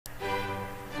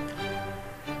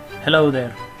Hello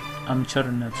there, I'm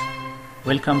Charnath.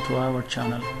 Welcome to our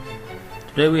channel.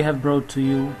 Today we have brought to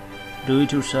you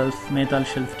do-it-yourself metal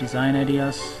shelf design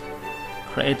ideas,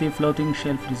 creative floating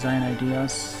shelf design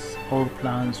ideas, or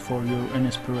plans for your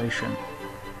inspiration.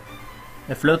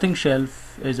 A floating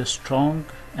shelf is a strong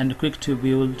and quick to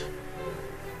build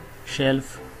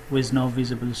shelf with no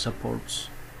visible supports.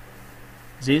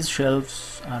 These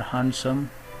shelves are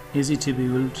handsome, easy to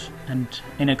build and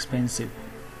inexpensive,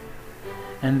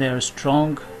 and they are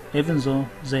strong even though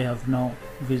they have no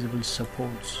visible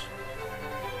supports.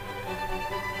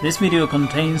 This video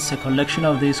contains a collection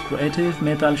of these creative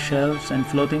metal shelves and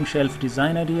floating shelf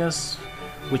design ideas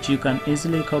which you can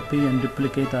easily copy and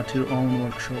duplicate at your own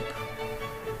workshop.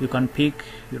 You can pick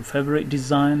your favorite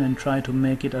design and try to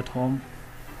make it at home,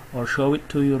 or show it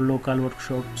to your local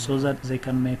workshop so that they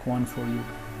can make one for you.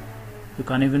 You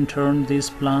can even turn these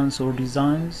plans or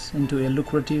designs into a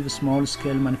lucrative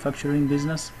small-scale manufacturing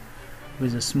business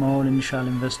with a small initial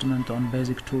investment on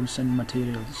basic tools and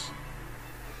materials.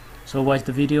 So watch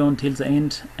the video until the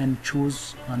end and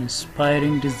choose an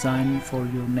inspiring design for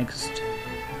your next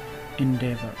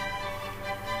endeavor.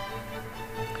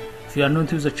 If you are new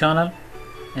to the channel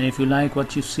and if you like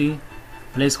what you see,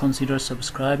 please consider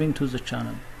subscribing to the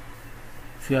channel.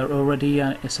 If you are already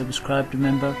a subscribed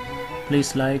member,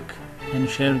 please like and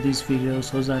share this video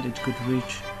so that it could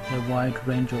reach a wide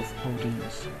range of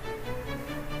audience.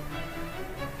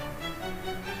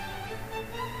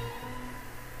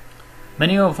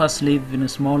 Many of us live in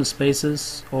small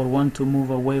spaces or want to move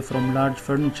away from large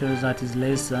furniture that is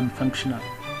less than functional.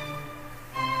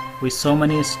 With so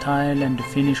many style and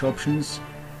finish options,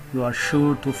 you are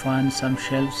sure to find some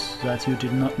shelves that you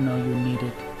did not know you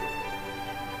needed.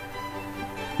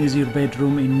 Is your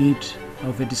bedroom in need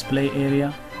of a display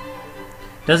area?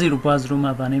 Does your bathroom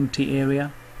have an empty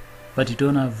area, but you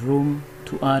don't have room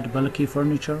to add bulky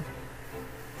furniture?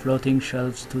 Floating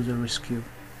shelves to the rescue.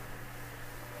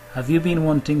 Have you been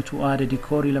wanting to add a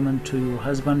decor element to your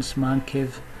husband's man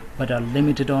cave but are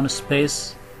limited on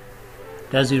space?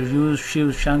 Does your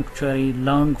shoe sanctuary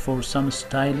long for some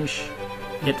stylish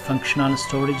yet functional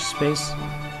storage space?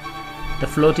 The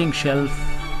floating shelf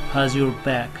has your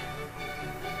back.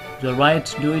 The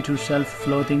right do-it-yourself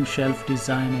floating shelf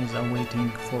design is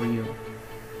awaiting for you.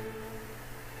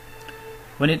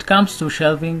 When it comes to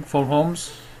shelving for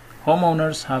homes,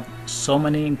 homeowners have so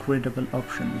many incredible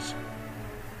options.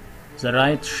 The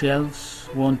right shelves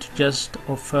won't just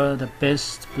offer the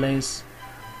best place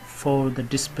for the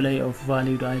display of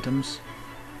valued items,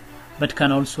 but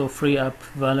can also free up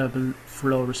valuable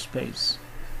floor space.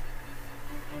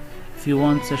 If you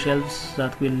want the shelves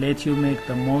that will let you make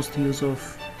the most use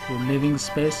of your living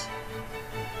space,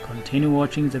 continue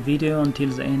watching the video until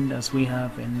the end, as we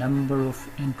have a number of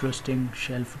interesting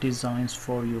shelf designs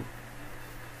for you.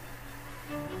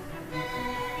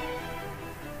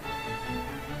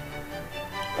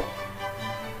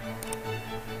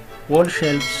 Wall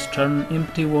shelves turn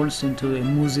empty walls into a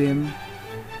museum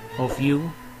of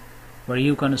you, where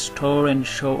you can store and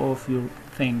show off your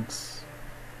things.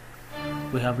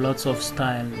 We have lots of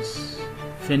styles,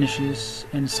 finishes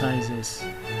and sizes.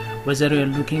 Whether you are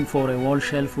looking for a wall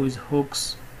shelf with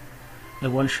hooks, a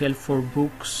wall shelf for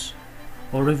books,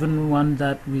 or even one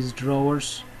that with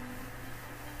drawers,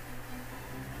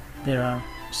 there are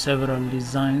several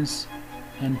designs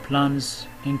and plans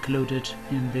included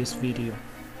in this video.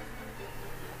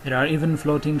 There are even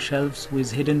floating shelves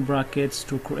with hidden brackets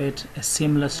to create a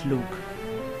seamless look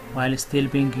while still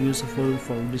being useful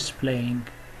for displaying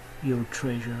your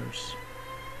treasures.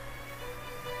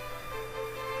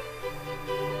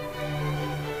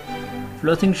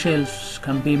 Floating shelves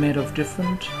can be made of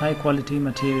different high-quality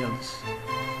materials.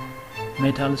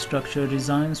 Metal structure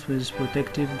designs with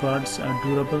protective guards are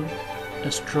durable,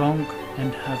 strong,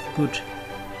 and have good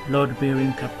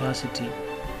load-bearing capacity.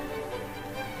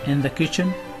 In the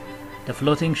kitchen, the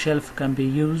floating shelf can be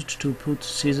used to put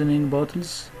seasoning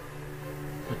bottles.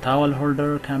 The towel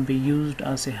holder can be used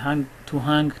as to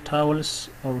hang towels,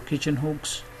 or kitchen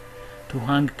hooks to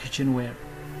hang kitchenware.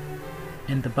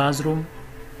 In the bathroom,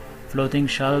 floating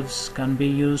shelves can be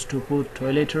used to put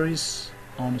toiletries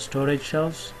on storage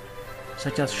shelves,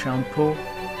 such as shampoo,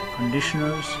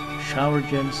 conditioners, shower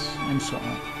gels, and so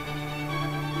on.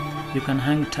 You can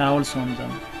hang towels on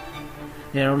them.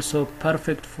 They are also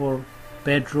perfect for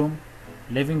bedroom,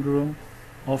 living room,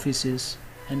 offices,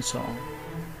 and so on.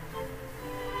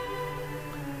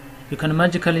 You can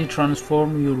magically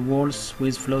transform your walls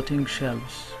with floating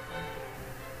shelves.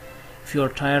 If you are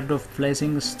tired of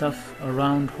placing stuff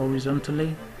around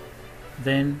horizontally,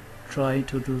 then try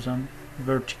to do them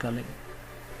vertically.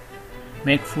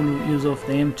 Make full use of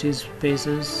the empty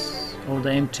spaces or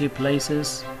the empty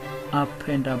places up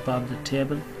and above the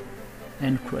table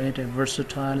and create a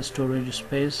versatile storage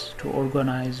space to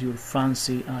organize your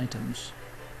fancy items.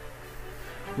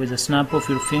 With a snap of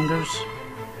your fingers,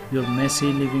 your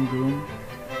messy living room,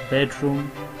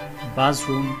 bedroom,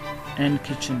 bathroom, and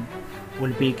kitchen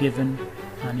will be given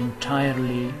an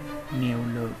entirely new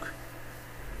look.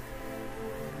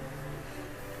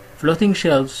 Floating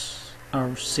shelves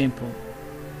are simple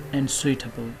and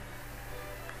suitable.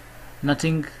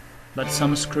 Nothing but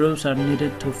some screws are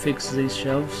needed to fix these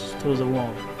shelves to the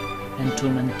wall and to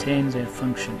maintain their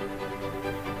function.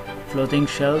 Floating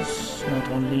shelves not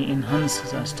only enhance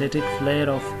the aesthetic flair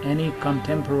of any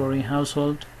contemporary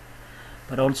household,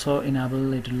 but also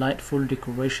enable a delightful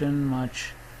decoration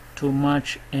to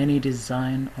match any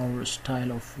design or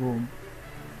style of room.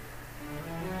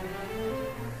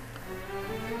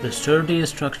 The sturdy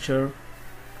structure,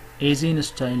 easy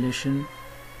installation,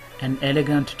 and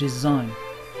elegant design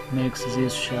makes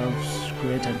these shelves a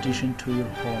great addition to your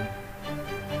home.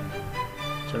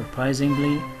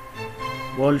 Surprisingly,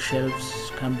 wall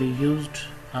shelves can be used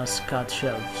as cat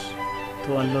shelves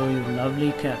to allow your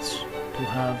lovely cats to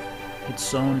have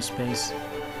its own space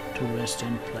to rest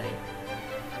and play.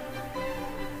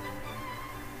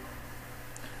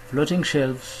 Floating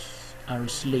shelves are a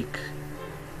sleek,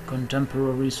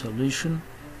 contemporary solution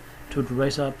to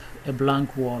dress up a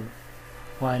blank wall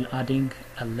while adding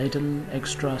a little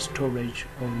extra storage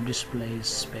or display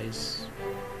space.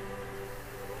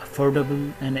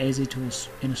 Affordable and easy to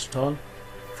install,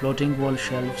 floating wall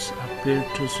shelves appear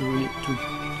to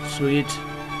suit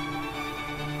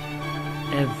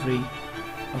every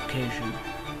occasion.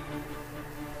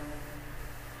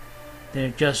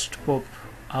 They just pop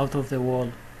out of the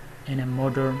wall in a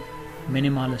modern,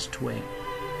 minimalist way.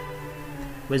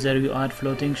 Whether you add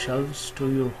floating shelves to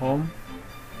your home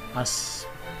as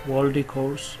wall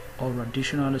decors or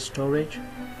additional storage,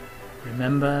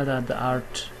 remember that the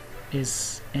art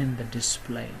is in the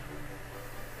display.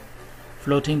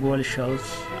 Floating wall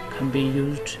shelves can be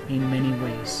used in many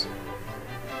ways.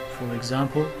 For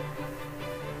example,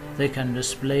 they can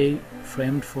display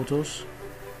framed photos,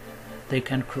 they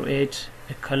can create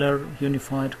a color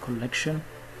unified collection,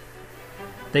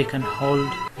 they can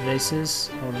hold vases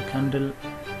or a candle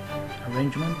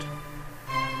arrangement,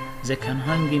 they can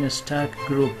hang in a stack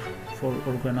group for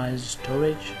organized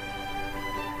storage,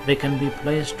 they can be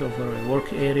placed over a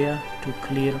work area to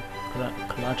clear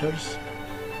clutters,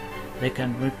 they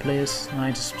can replace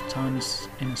nightstands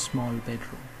in a small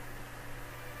bedroom.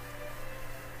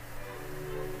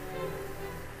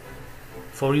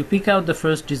 Before you pick out the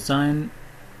first design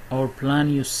or plan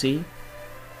you see,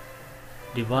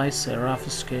 devise a rough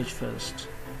sketch first.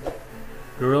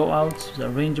 Draw out the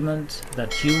arrangement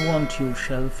that you want your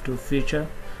shelf to feature,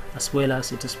 as well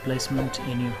as its placement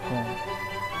in your home.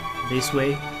 This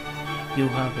way, you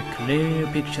have a clear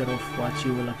picture of what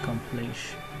you will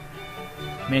accomplish.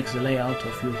 Make the layout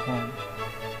of your home.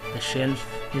 The shelf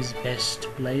is best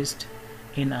placed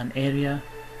in an area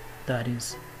that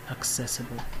is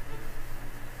accessible.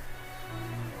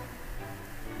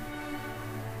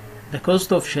 The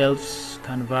cost of shelves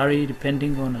can vary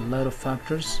depending on a lot of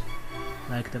factors,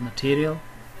 like the material,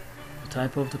 the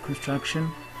type of the construction,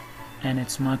 and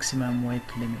its maximum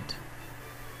weight limit.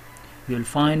 You'll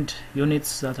find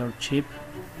units that are cheap,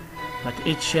 but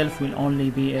each shelf will only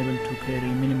be able to carry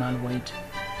minimal weight,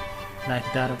 like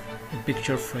that of a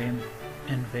picture frame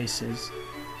and vases.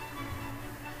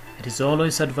 It is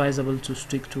always advisable to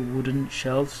stick to wooden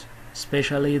shelves,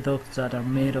 especially those that are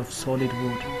made of solid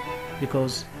wood,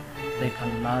 because they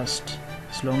can last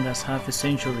as long as half a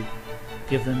century,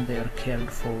 given they are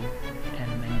cared for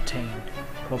and maintained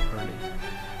properly.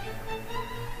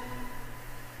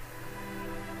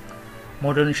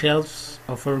 Modern shelves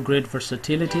offer great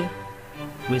versatility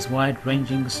with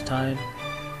wide-ranging style,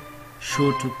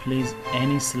 sure to please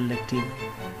any selective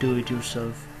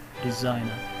do-it-yourself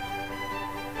designer.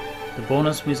 The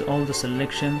bonus with all the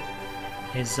selection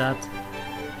is that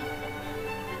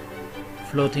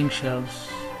floating shelves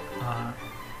are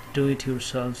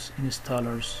do-it-yourself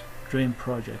installer's dream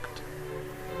project.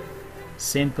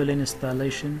 Simple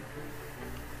installation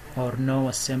or no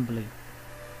assembly.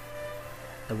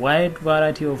 The wide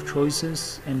variety of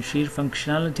choices and sheer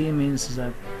functionality means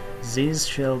that these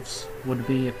shelves would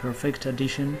be a perfect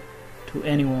addition to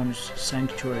anyone's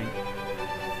sanctuary.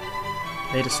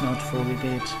 Let us not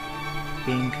forget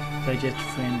being budget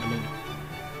friendly.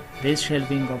 These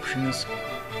shelving options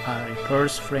are a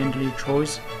purse-friendly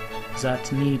choice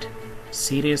that need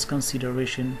serious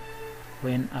consideration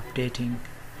when updating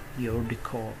your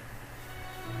decor.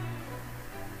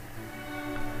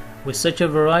 With such a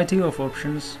variety of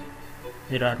options,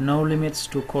 There are no limits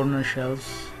to corner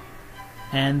shelves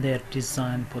and their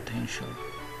design potential.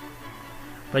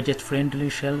 Budget-friendly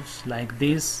shelves like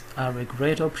these are a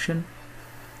great option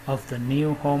of the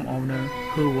new homeowner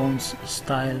who wants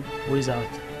style without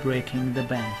breaking the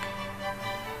bank.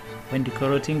 When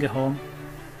decorating a home,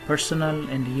 personal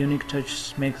and unique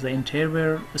touches make the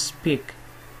interior speak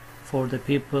for the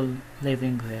people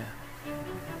living there.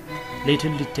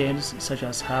 Little details such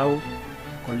as how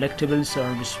collectibles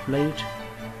are displayed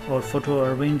or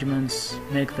photo arrangements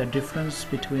make the difference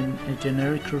between a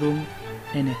generic room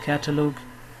in a catalog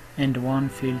and one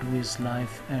filled with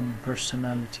life and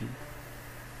personality.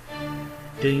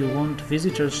 Do you want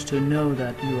visitors to know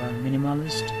that you are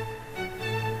minimalist?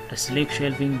 A sleek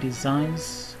shelving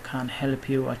designs can help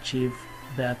you achieve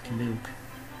that look.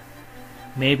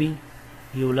 Maybe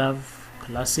you love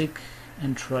classic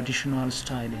and traditional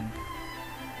styling.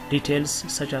 Details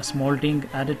such as molding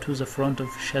added to the front of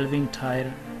shelving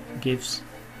tile gives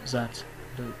that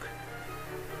look.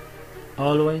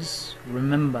 Always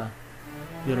remember,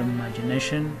 your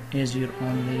imagination is your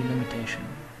only limitation.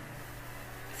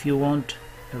 If you want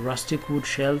a rustic wood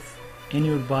shelf in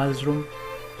your bathroom,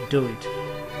 do it.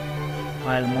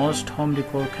 While most home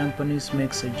decor companies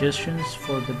make suggestions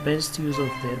for the best use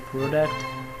of their product,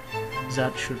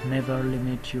 that should never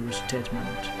limit your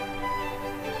statement.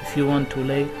 If you want to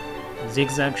lay a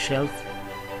zigzag shelf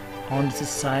on the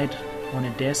side on a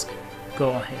desk, go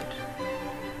ahead.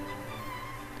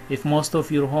 If most of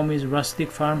your home is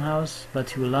rustic farmhouse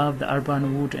but you love the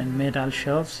urban wood and metal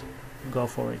shelves, go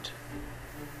for it.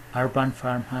 Urban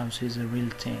farmhouse is a real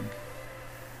thing.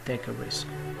 Take a risk.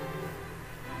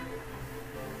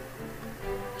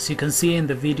 As you can see in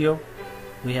the video,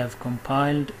 we have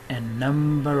compiled a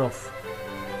number of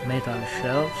metal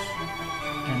shelves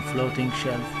and floating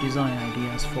shelf design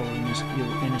ideas for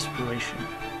your inspiration.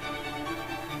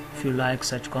 If you like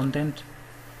such content,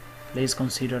 please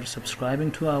consider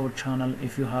subscribing to our channel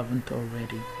if you haven't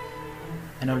already,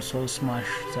 and also smash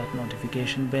that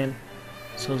notification bell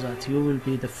so that you will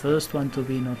be the first one to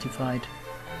be notified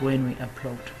when we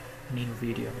upload new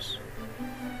videos.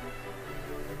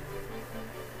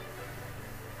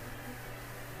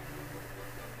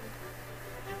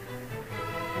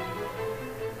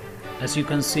 As you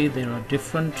can see, there are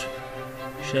different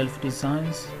shelf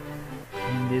designs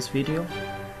in this video.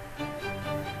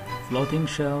 Floating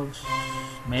shelves,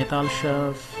 metal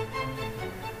shelves,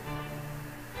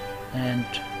 and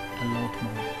a lot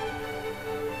more.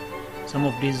 Some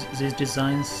of these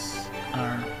designs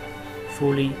are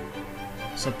fully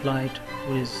supplied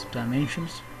with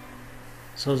dimensions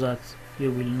so that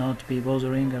you will not be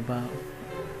bothering about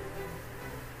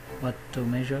what to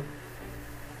measure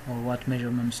or what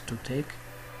measurements to take.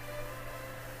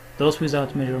 Those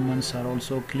without measurements are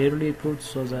also clearly put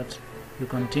so that you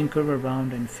can tinker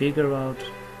around and figure out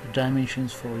the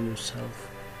dimensions for yourself.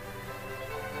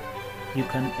 You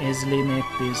can easily make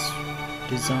these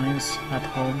designs at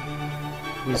home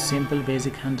with simple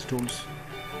basic hand tools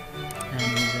and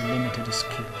with a limited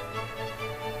skill.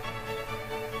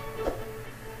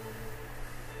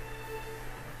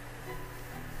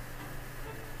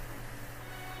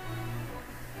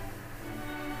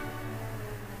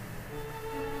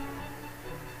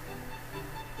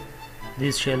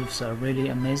 These shelves are really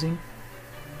amazing.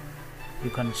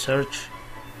 You can search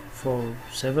for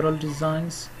several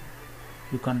designs.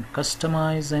 You can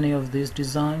customize any of these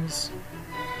designs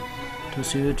to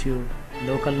suit your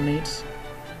local needs,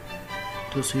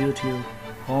 to suit your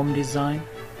home design,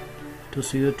 to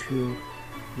suit your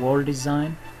wall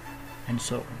design, and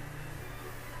so on.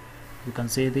 You can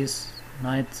see these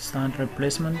nightstand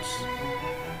replacements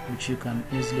which you can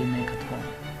easily make at home.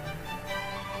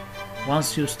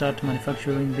 Once you start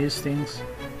manufacturing these things,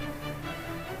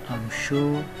 I'm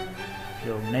sure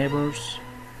your neighbors,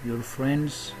 your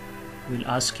friends will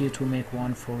ask you to make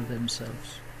one for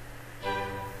themselves,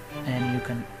 and you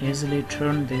can easily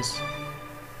turn this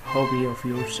hobby of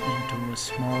yours into a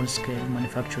small-scale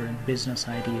manufacturing business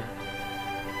idea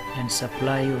and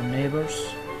supply your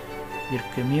neighbors, your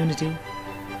community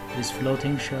with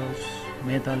floating shelves,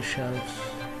 metal shelves,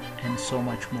 and so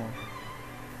much more.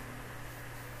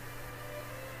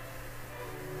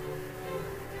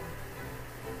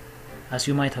 As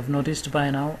you might have noticed by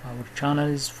now, our channel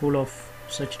is full of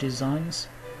such designs,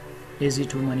 easy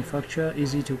to manufacture,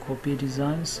 easy to copy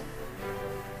designs,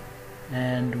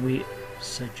 and we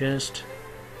suggest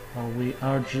or we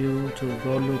urge you to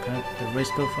go look at the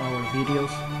rest of our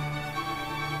videos,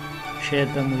 share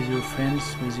them with your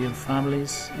friends, with your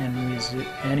families, and with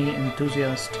any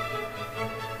enthusiast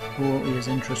who is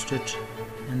interested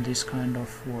in this kind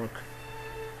of work.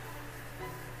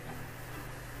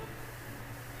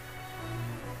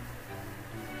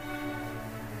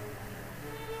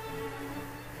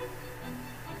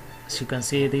 As you can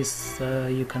see, this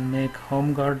you can make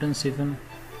home gardens. Even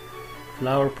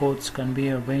flower pots can be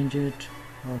arranged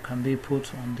or can be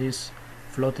put on these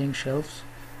floating shelves,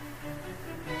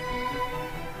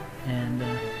 and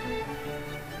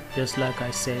just like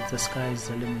I said, the sky is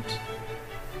the limit.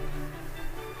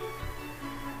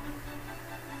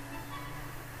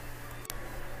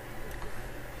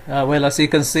 Well, as you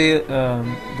can see, the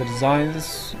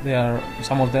designs,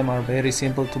 some of them are very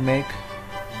simple to make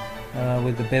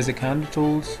with the basic hand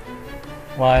tools,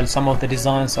 while some of the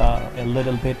designs are a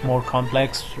little bit more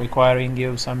complex, requiring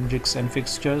you some jigs and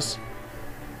fixtures.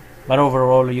 But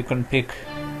overall, you can pick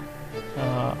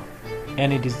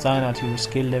any design at your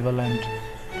skill level and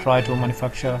try to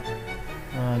manufacture.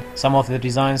 Some of the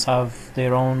designs have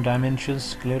their own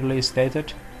dimensions clearly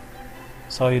stated,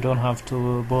 so you don't have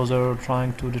to bother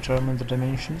trying to determine the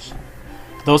dimensions.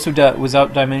 Those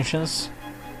without dimensions,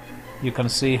 you can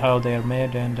see how they are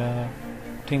made and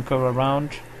tinker around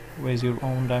with your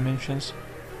own dimensions.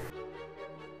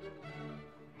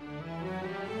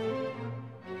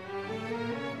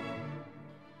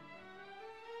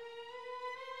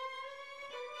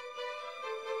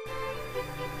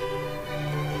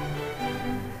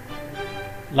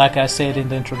 Like I said in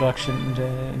the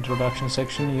introduction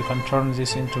section, you can turn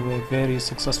this into a very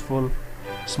successful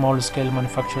small-scale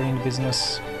manufacturing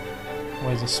business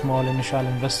with a small initial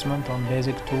investment on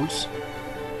basic tools.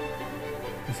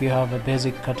 If you have a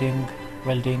basic cutting,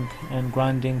 welding and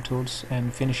grinding tools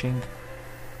and finishing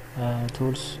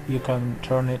tools, you can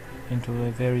turn it into a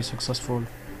very successful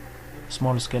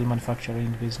small-scale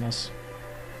manufacturing business.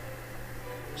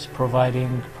 It's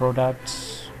providing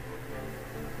products,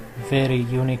 very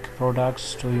unique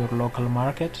products to your local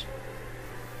market,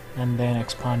 and then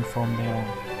expand from there on.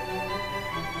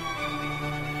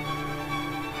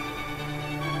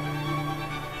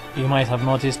 You might have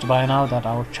noticed by now that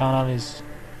our channel is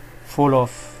full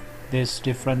of these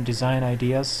different design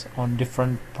ideas on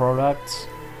different products,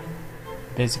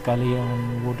 basically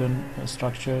on wooden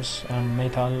structures and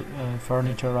metal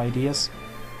furniture ideas,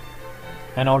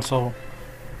 and also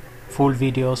full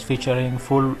videos featuring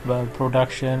full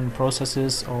production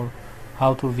processes or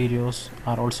how-to videos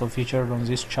are also featured on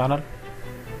this channel.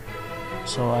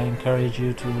 So I encourage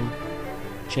you to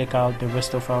check out the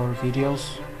rest of our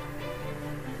videos,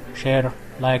 share,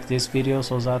 like this video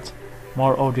so that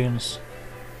more audience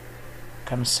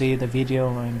can see the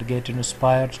video and get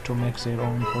inspired to make their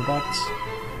own products.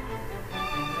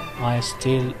 I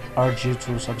still urge you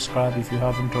to subscribe if you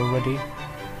haven't already,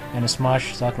 and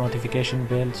smash that notification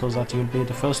bell so that you'll be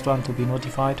the first one to be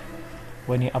notified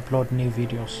when you upload new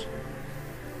videos.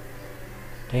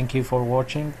 Thank you for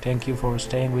watching. Thank you for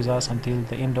staying with us until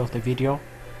the end of the video.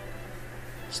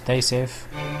 Stay safe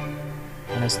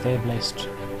and stay blessed,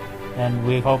 and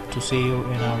we hope to see you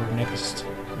in our next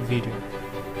video.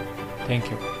 Thank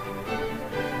you.